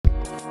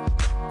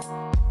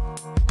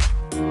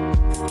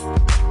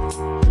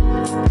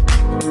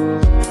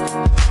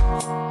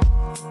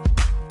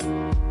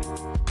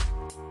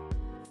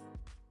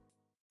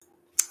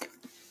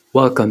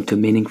Welcome to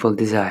Meaningful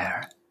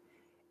Desire.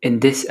 In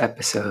this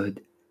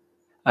episode,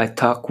 I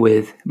talk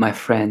with my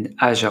friend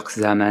Ajok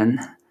Zaman,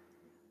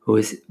 who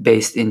is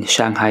based in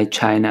Shanghai,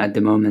 China at the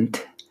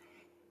moment.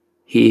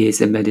 He is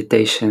a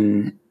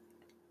meditation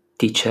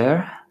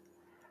teacher,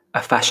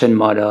 a fashion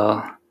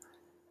model,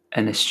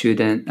 and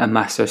a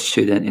master's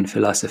student in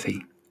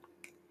philosophy.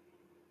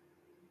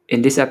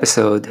 In this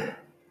episode,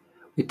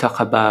 we talk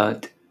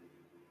about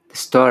the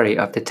story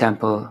of the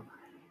temple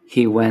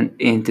he went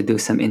in to do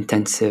some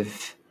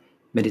intensive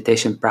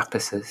meditation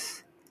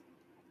practices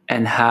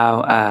and how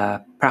a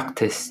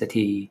practice that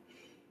he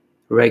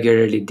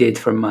regularly did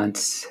for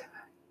months,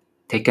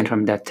 taken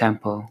from that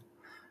temple,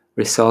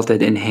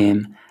 resulted in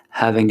him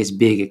having this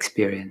big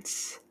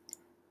experience.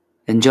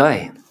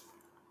 Enjoy!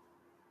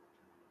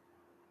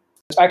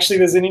 Actually,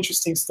 there's an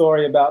interesting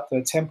story about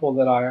the temple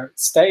that I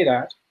stayed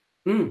at.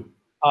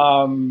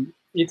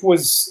 It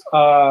was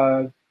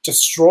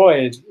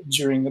destroyed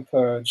during the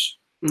purge.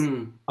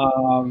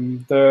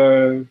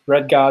 The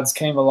Red Guards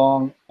came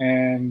along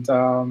and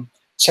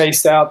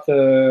chased out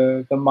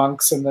the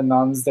monks and the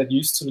nuns that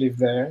used to live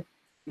there,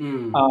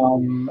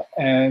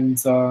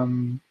 and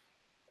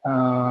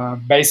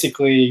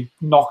basically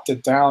knocked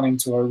it down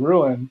into a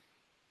ruin.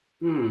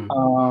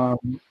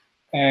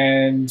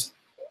 And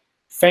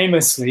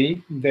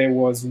famously, there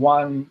was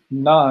one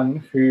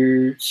nun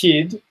who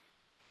hid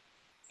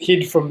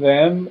from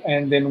them,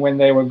 and then when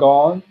they were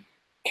gone,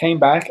 came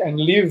back and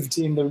lived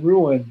in the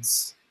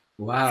ruins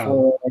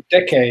for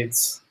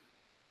decades,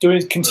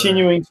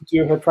 continuing to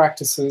do her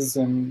practices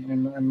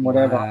and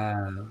whatever.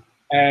 Wow.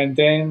 And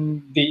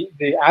then the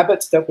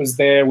abbot that was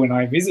there when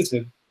I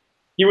visited,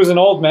 he was an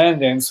old man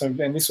then,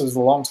 and this was a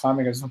long time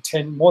ago,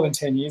 more than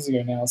 10 years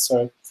ago now,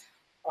 so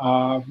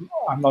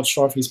I'm not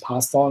sure if he's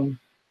passed on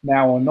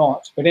now or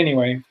not. But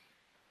anyway,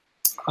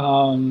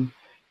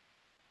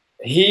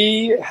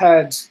 he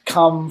had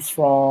come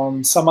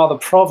from some other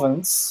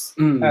province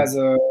as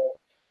a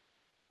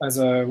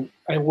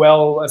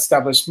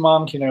well-established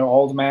monk,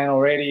 old man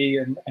already,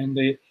 and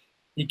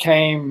he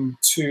came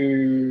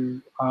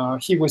to.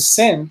 He was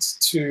sent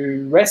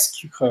to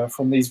rescue her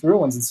from these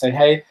ruins and say,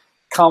 "Hey,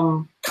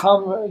 come!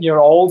 You're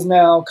old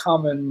now.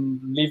 Come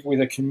and live with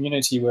a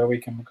community where we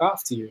can look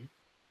after you."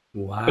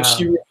 Wow. But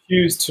she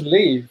refused to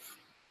leave.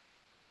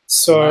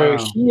 So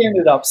he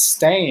ended up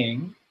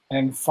staying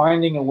and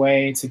finding a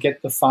way to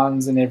get the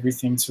funds and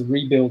everything to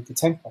rebuild the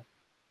temple.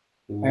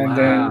 And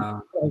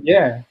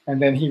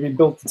then he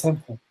rebuilt the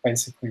temple,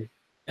 basically.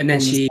 And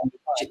then she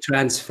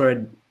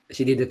transferred,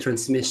 she did the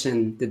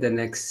transmission to the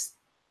next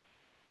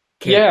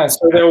cave. Yeah,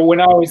 so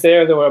when I was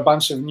there were a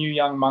bunch of new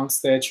young monks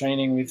there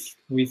training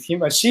with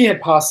him. She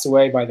had passed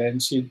away by then.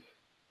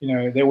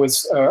 There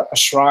was a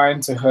shrine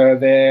to her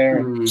there,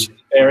 and she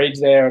was buried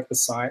there at the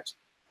site.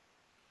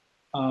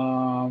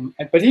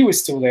 But he was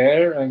still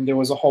there, and there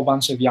was a whole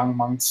bunch of young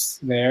monks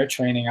there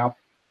training up,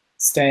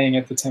 staying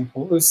at the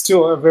temple. It was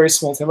still a very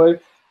small temple.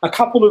 A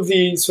couple of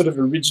the sort of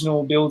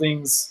original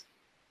buildings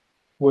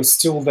were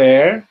still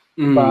there,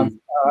 but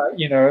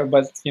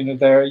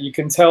there you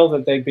can tell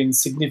that they've been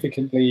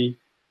significantly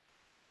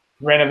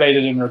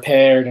renovated and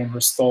repaired and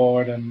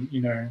restored, and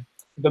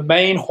the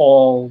main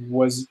hall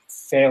was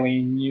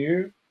fairly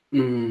new,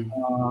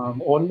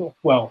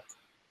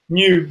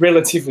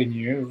 relatively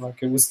new.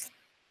 Like, it was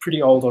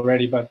pretty old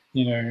already, but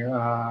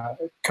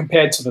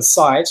compared to the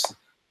site,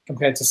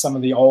 compared to some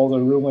of the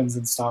older ruins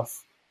and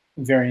stuff,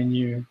 very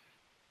new.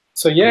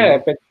 So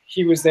but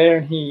he was there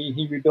and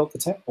he rebuilt the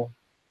temple.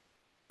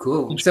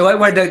 Cool. So what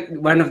were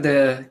one of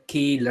the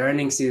key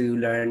learnings you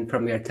learned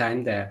from your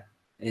time there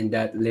in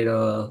that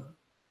little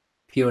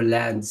Pure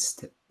Lands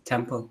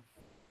temple?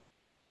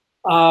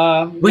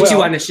 Which you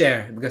want to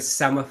share,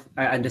 because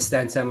I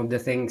understand some of the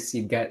things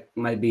you get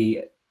might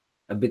be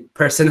a bit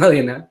personal,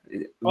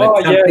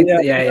 But like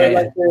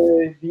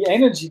the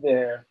energy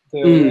there,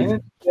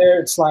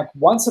 it's like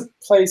once a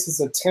place is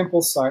a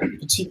temple site,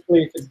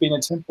 particularly if it's been a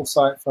temple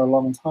site for a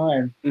long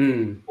time,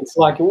 it's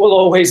like it will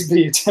always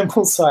be a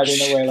temple site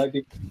in a way. Like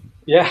the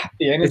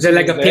energy. Is there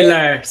like a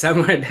pillar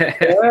somewhere there?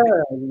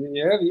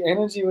 The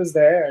energy was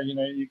there.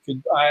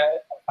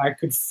 I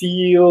could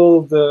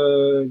feel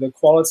the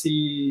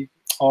quality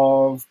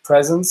of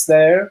presence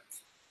there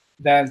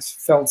that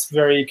felt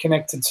very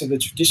connected to the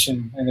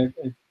tradition, and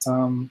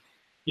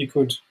you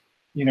could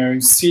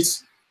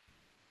sit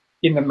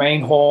in the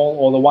main hall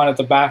or the one at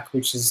the back,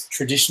 which is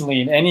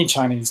traditionally in any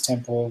Chinese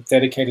temple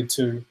dedicated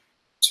to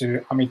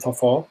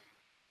Amitabha,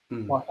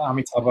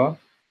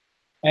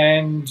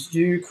 and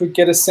you could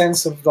get a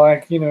sense of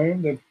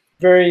the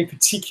very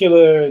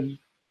particular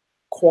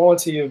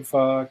quality of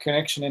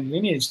connection and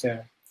lineage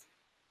there.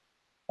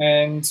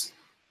 And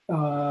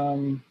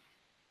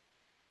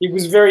it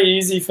was very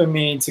easy for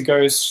me to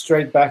go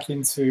straight back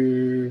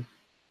into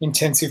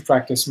intensive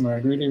practice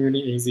mode, really, really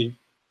easy.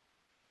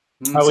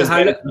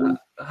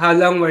 How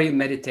long were you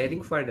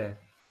meditating for there?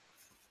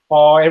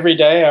 Every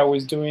day I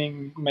was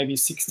doing maybe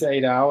 6 to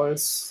 8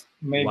 hours,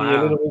 maybe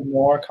a little bit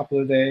more, a couple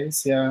of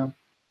days, yeah.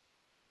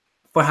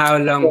 For how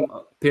long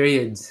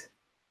periods?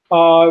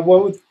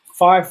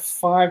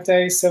 5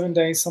 days, 7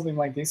 days, something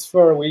like this.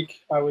 For a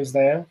week, I was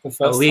there the A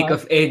first week time.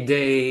 of 8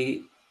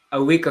 day,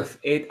 a week of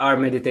 8 hour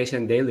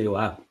meditation daily.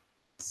 Wow,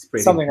 it's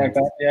pretty Something like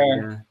intense. that,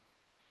 yeah.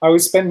 I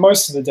would spend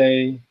most of the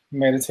day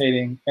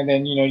meditating, and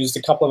then just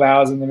a couple of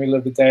hours in the middle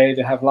of the day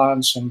to have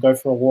lunch and go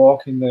for a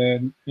walk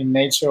in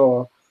nature,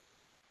 or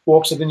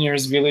walk to the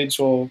nearest village,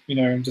 or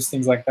just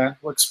things like that,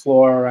 or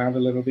explore around a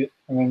little bit,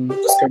 and then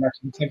just go back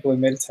to the temple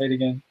and meditate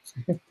again.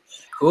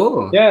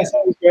 Cool. Yeah,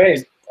 so it was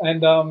great.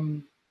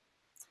 And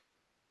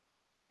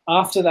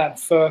after that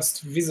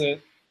first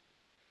visit,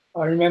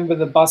 I remember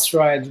the bus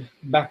ride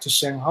back to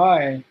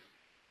Shanghai.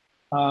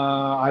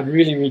 I'd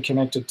really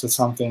reconnected to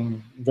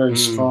something very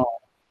strong,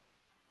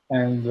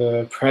 and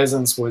the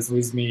presence was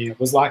with me. It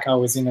was like I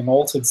was in an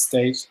altered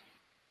state.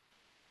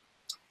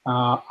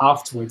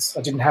 Afterwards,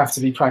 I didn't have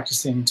to be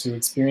practicing to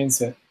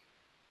experience it,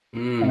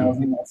 and I was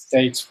in that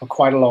state for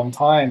quite a long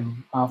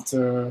time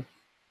after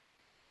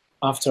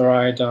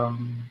I'd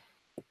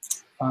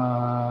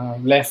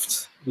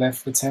left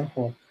the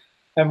temple.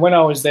 And when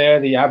I was there,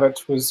 the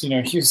abbot was,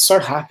 he was so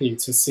happy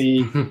to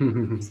see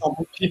some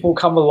people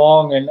come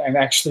along and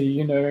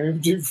actually,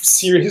 do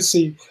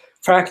seriously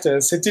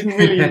practice. It didn't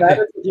really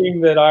matter to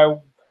him that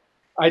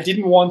I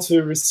didn't want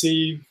to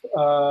receive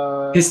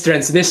his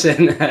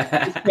transmission.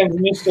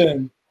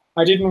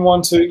 I didn't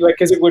want to,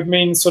 because it would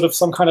mean sort of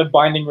some kind of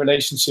binding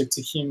relationship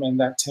to him and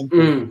that temple.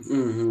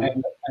 And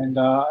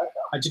I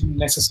didn't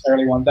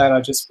necessarily want that. I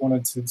just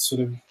wanted to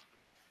sort of,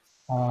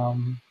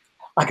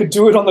 I could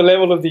do it on the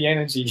level of the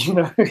energy,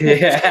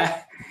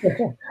 Yeah.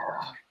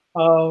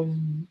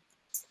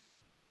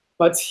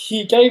 But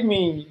he gave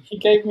me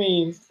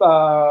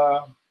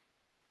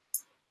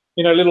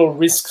little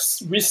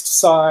wrist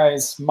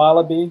size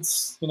mala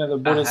beads, the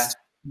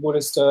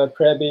Buddhist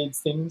prayer beads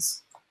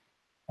things.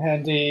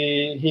 And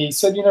he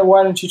said,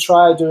 why don't you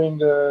try doing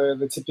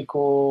the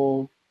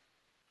typical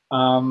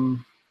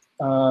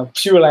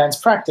Pure Lands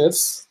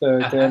practice?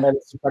 The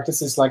medicine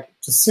practice is like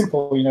just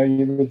simple,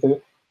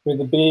 with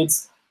the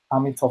beads,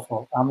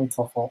 Amitofo,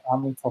 Amitofo,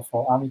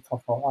 Amitofo,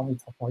 Amitofo,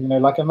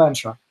 Amitofo, like a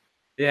mantra.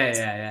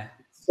 Yeah.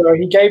 So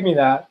he gave me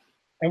that.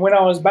 And when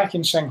I was back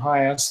in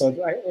Shanghai, I said,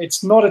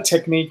 it's not a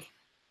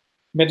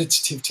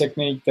meditative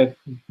technique that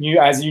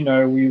as you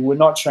know, we were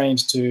not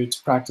trained to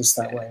practice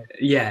that way.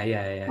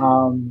 Yeah.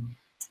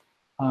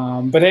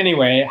 But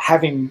anyway,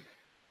 having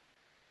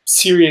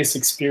serious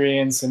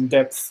experience and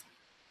depth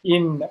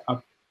in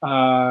a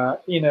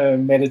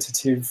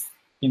meditative,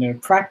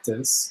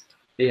 practice,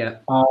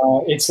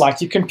 it's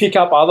like you can pick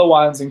up other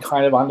ones and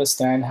kind of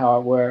understand how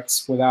it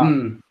works without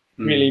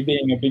really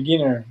being a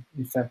beginner,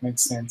 if that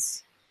makes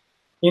sense.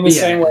 In the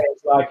same way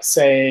as, like,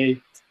 say,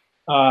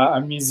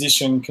 a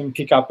musician can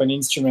pick up an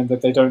instrument that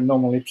they don't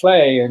normally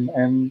play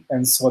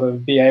and sort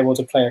of be able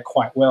to play it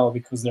quite well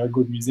because they're a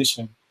good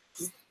musician.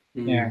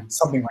 Yeah,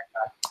 something like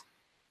that.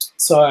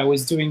 So I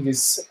was doing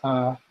this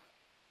practice,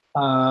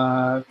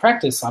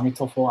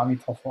 Amitofo,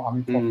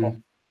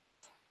 Amitofo,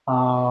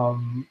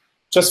 Amitofo,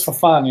 just for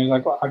fun. It was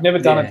like, I've never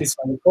done it this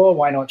way before.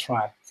 Why not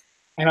try?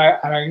 And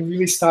I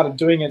really started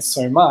doing it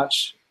so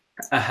much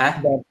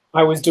that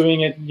I was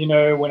doing it,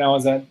 when I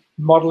was at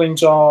modeling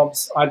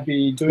jobs, I'd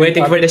be doing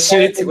waiting for the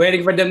shoot,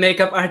 waiting for the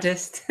makeup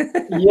artist.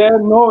 Yeah,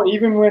 no,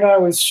 even when I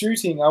was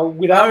shooting,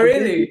 without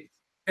the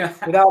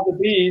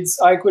beads,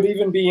 I could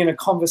even be in a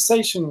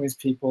conversation with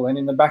people, and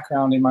in the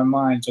background, in my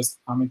mind, just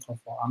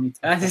Amitofo,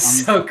 Amitofo. That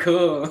is so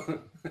cool.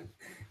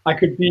 I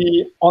could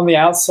be on the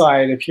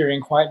outside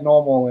appearing quite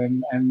normal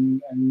and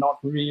not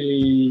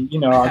really,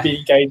 I'd be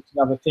engaged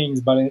in other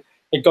things, but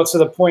it got to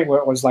the point where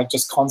it was like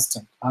just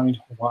constant.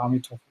 Amitofo,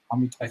 Amitofo,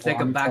 Amitofo. It's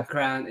like a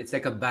background. It's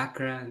like a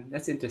background.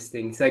 That's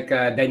interesting. It's like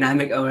a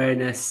dynamic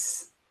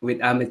awareness with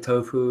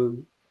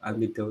Amitofu.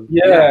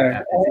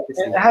 Yeah,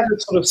 it had a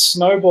sort of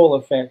snowball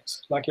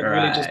effect. Like it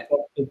really just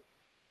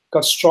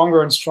got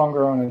stronger and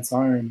stronger on its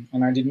own,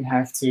 and I didn't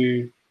have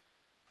to. It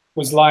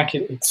was like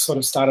it sort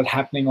of started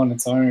happening on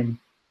its own,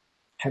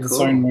 had its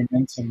own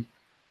momentum,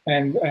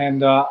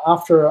 and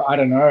after, I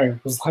don't know,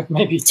 it was like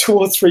maybe 2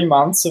 or 3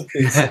 months of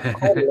this,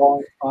 quite a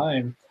long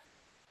time,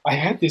 I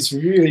had this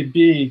really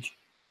big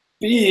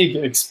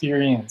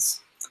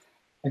experience,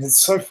 and it's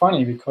so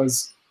funny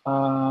because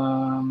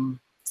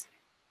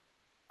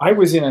I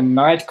was in a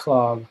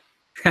nightclub,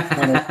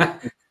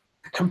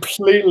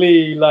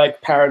 completely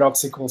like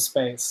paradoxical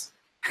space.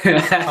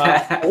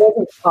 I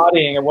wasn't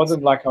partying. It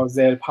wasn't like I was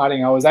there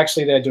partying. I was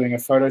actually there doing a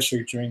photo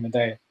shoot during the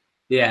day.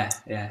 Yeah.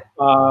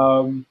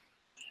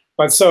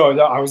 But so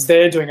I was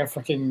there doing a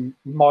freaking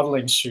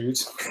modeling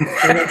shoot.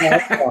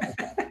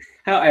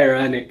 How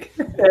ironic.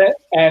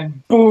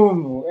 And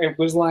boom, it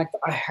was like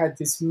I had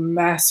this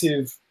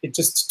massive, it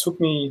just took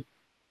me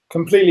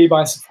completely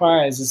by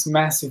surprise, this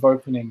massive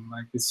opening,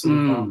 like this sort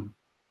of,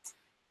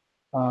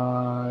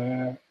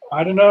 I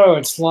don't know,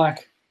 it's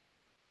like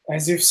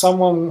as if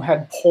someone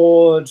had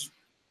poured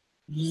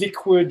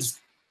liquid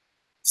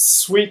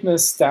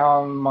sweetness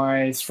down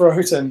my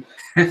throat, and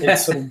it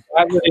sort of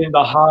gathered in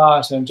the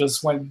heart and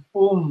just went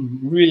boom,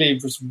 really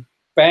just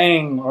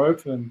bang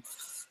open.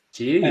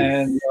 Jeez.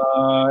 And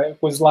it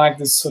was like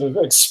this sort of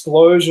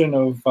explosion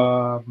of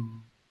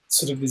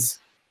sort of this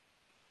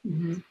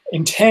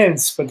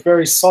intense but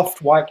very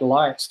soft white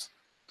light.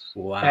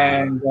 Wow.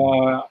 And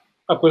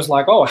I was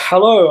like, oh,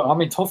 hello,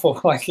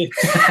 Amitofo. Like,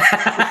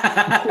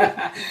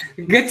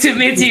 good to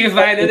meet you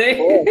finally.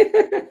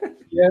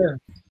 yeah.